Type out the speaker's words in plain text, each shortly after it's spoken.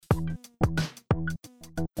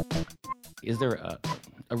is there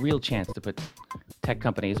a real chance to put tech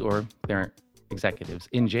companies or their executives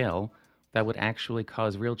in jail that would actually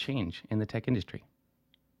cause real change in the tech industry?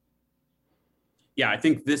 Yeah, I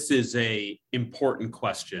think this is a important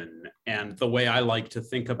question. And the way I like to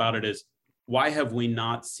think about it is, why have we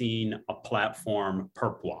not seen a platform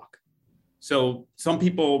perp walk? So some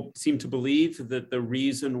people seem to believe that the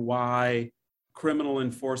reason why criminal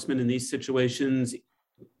enforcement in these situations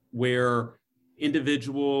where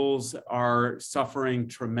individuals are suffering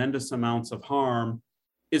tremendous amounts of harm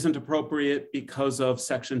isn't appropriate because of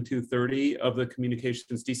Section 230 of the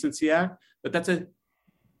Communications Decency Act, but that's a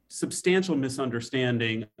substantial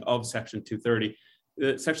misunderstanding of Section 230.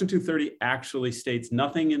 Section 230 actually states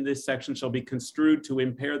nothing in this section shall be construed to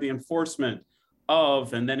impair the enforcement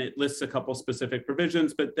of, and then it lists a couple specific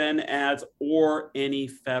provisions, but then adds or any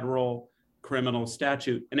federal criminal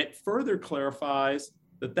statute. And it further clarifies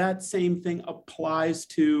that that same thing applies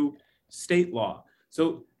to state law.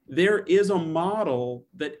 So there is a model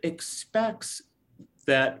that expects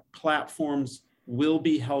that platforms will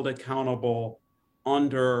be held accountable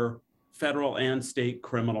under federal and state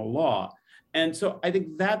criminal law. And so I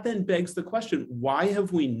think that then begs the question, why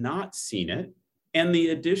have we not seen it? And the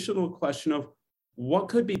additional question of what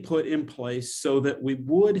could be put in place so that we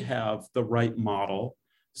would have the right model,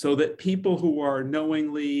 so that people who are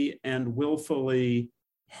knowingly and willfully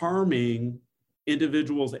harming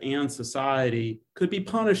individuals and society could be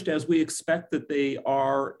punished as we expect that they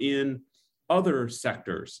are in other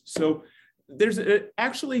sectors. So there's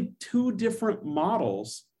actually two different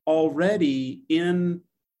models already in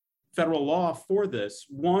federal law for this.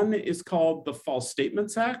 One is called the False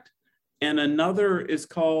Statements Act, and another is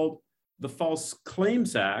called the False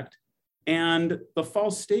Claims Act. And the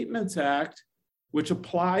False Statements Act, which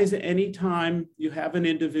applies anytime you have an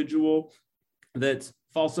individual that's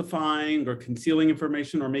falsifying or concealing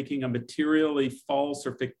information or making a materially false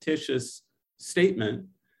or fictitious statement,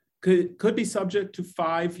 could be subject to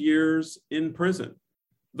 5 years in prison.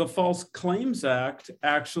 The False Claims Act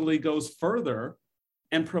actually goes further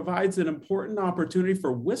and provides an important opportunity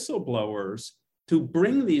for whistleblowers to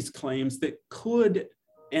bring these claims that could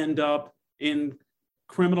end up in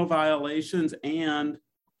criminal violations and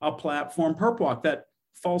a platform perp walk. That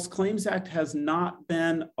False Claims Act has not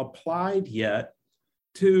been applied yet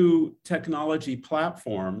to technology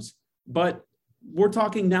platforms, but we're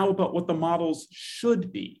talking now about what the models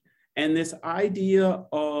should be. And this idea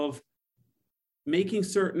of making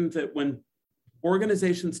certain that when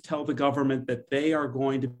organizations tell the government that they are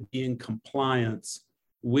going to be in compliance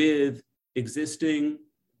with existing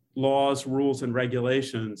laws, rules, and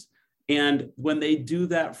regulations, and when they do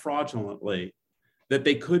that fraudulently, that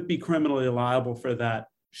they could be criminally liable for that,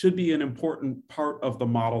 should be an important part of the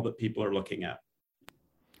model that people are looking at.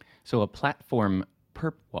 So a platform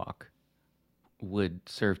perp walk would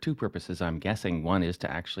serve two purposes, I'm guessing. One is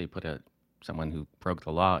to actually put someone who broke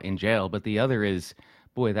the law in jail, but the other is,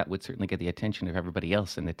 boy, that would certainly get the attention of everybody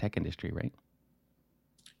else in the tech industry, right?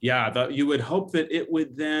 Yeah, you would hope that it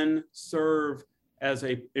would then serve as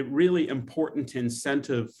a really important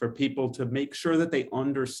incentive for people to make sure that they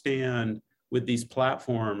understand with these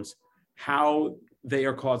platforms how they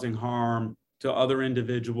are causing harm to other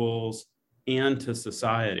individuals and to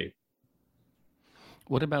society.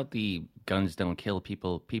 What about the guns don't kill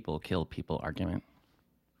people, people kill people argument?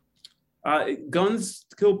 Guns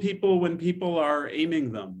kill people when people are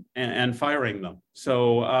aiming them and firing them.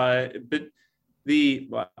 So, but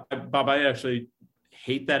Bob, I actually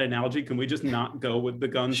hate that analogy. Can we just not go with the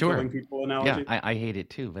guns killing people analogy? Yeah, I hate it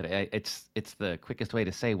too, but it's the quickest way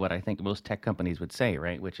to say what I think most tech companies would say,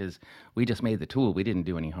 right? Which is, we just made the tool, we didn't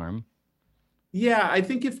do any harm. Yeah, I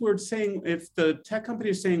think if the tech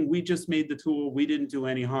company is saying we just made the tool, we didn't do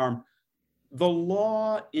any harm, the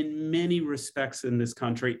law in many respects in this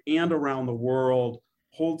country and around the world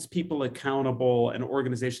holds people accountable and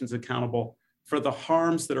organizations accountable for the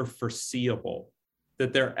harms that are foreseeable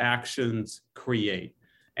that their actions create.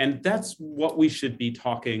 And that's what we should be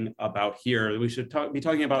talking about here. We should be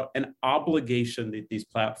talking about an obligation that these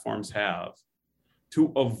platforms have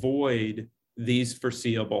to avoid these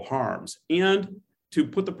foreseeable harms and to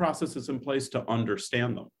put the processes in place to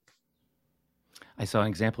understand them. I saw an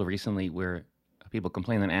example recently where people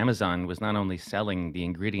complained that Amazon was not only selling the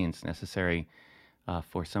ingredients necessary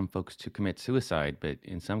for some folks to commit suicide, but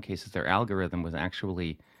in some cases their algorithm was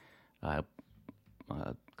actually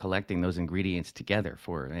collecting those ingredients together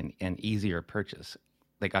for an easier purchase.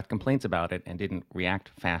 They got complaints about it and didn't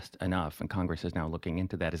react fast enough, and Congress is now looking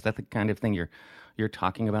into that. Is that the kind of thing you're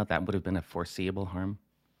talking about? That would have been a foreseeable harm?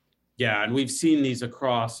 Yeah, and we've seen these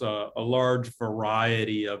across a large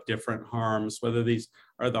variety of different harms, whether these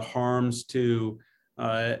are the harms to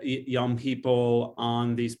young people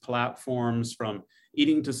on these platforms, from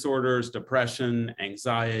eating disorders, depression,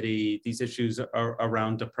 anxiety, these issues are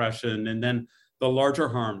around depression, and then the larger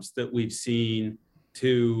harms that we've seen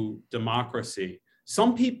to democracy.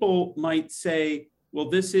 Some people might say, well,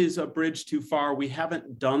 this is a bridge too far. We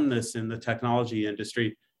haven't done this in the technology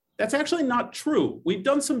industry. That's actually not true. We've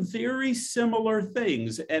done some very similar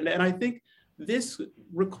things. And I think this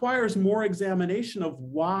requires more examination of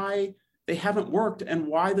why they haven't worked and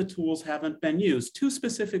why the tools haven't been used. Two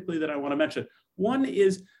specifically that I want to mention. One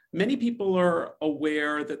is, many people are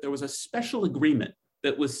aware that there was a special agreement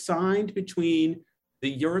that was signed between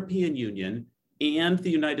the European Union and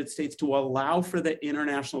the United States to allow for the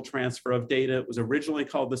international transfer of data. It was originally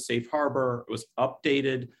called the Safe Harbor. It was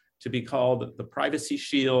updated to be called the Privacy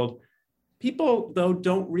Shield. People, though,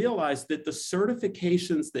 don't realize that the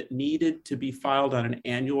certifications that needed to be filed on an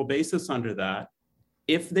annual basis under that,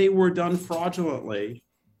 if they were done fraudulently,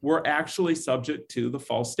 were actually subject to the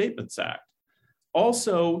False Statements Act.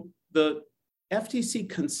 Also, the FTC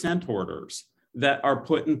consent orders that are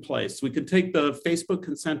put in place. We could take the Facebook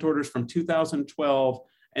consent orders from 2012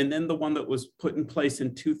 and then the one that was put in place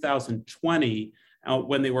in 2020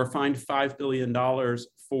 when they were fined $5 billion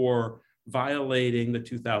for violating the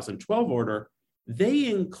 2012 order. They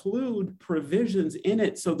include provisions in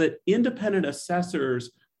it so that independent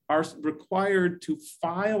assessors are required to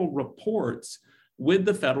file reports with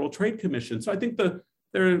the Federal Trade Commission. So I think there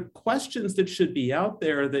are questions that should be out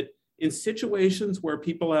there, that in situations where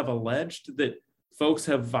people have alleged that folks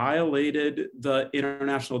have violated the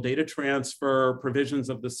international data transfer provisions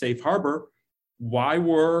of the Safe Harbor, why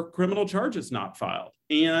were criminal charges not filed?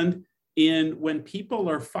 And when people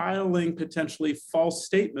are filing potentially false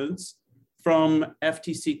statements from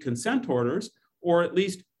FTC consent orders, or at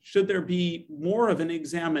least should there be more of an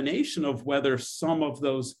examination of whether some of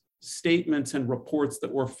those statements and reports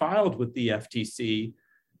that were filed with the FTC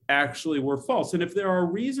actually were false? And if there are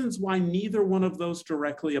reasons why neither one of those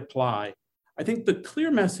directly apply, I think the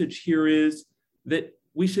clear message here is that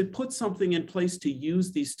we should put something in place to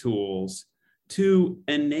use these tools to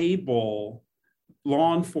enable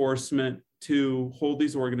law enforcement to hold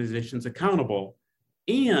these organizations accountable.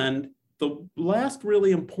 And the last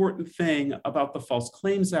really important thing about the False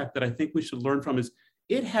Claims Act that I think we should learn from is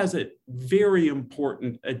it has a very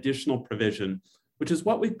important additional provision, which is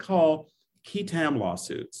what we call qui tam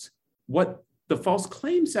lawsuits. What the False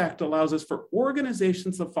Claims Act allows is for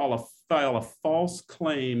organizations to file a false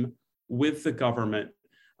claim with the government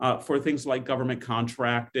for things like government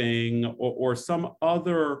contracting or some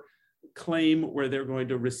other claim where they're going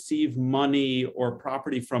to receive money or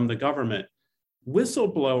property from the government.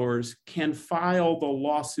 Whistleblowers can file the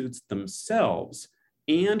lawsuits themselves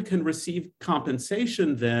and can receive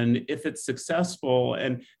compensation then if it's successful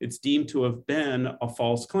and it's deemed to have been a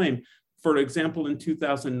false claim. For example, in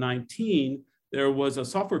 2019, there was a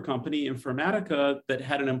software company, Informatica, that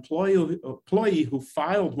had an employee who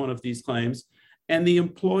filed one of these claims, and the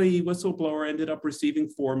employee whistleblower ended up receiving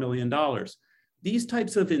 $4 million. These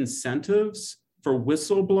types of incentives for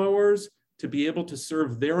whistleblowers to be able to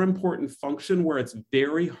serve their important function, where it's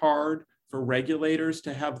very hard for regulators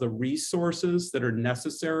to have the resources that are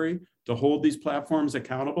necessary to hold these platforms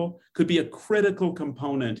accountable, could be a critical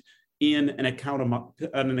component in an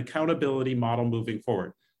accountability model moving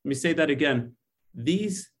forward. Let me say that again.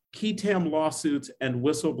 These qui tam lawsuits and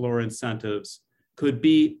whistleblower incentives could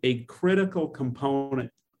be a critical component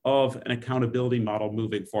of an accountability model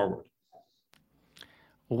moving forward.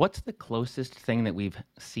 What's the closest thing that we've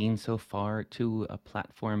seen so far to a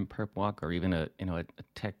platform perp walk, or even a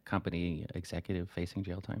tech company executive facing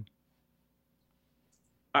jail time?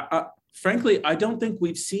 Frankly, I don't think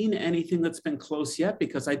we've seen anything that's been close yet,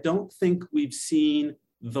 because I don't think we've seen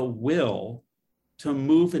the will to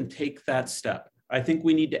move and take that step. I think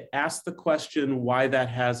we need to ask the question why that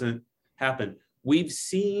hasn't happened. We've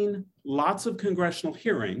seen lots of congressional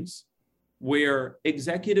hearings where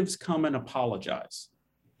executives come and apologize.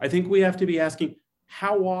 I think we have to be asking,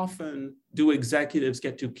 how often do executives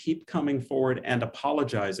get to keep coming forward and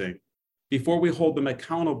apologizing before we hold them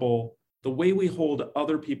accountable the way we hold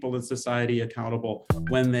other people in society accountable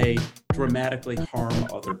when they dramatically harm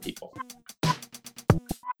other people?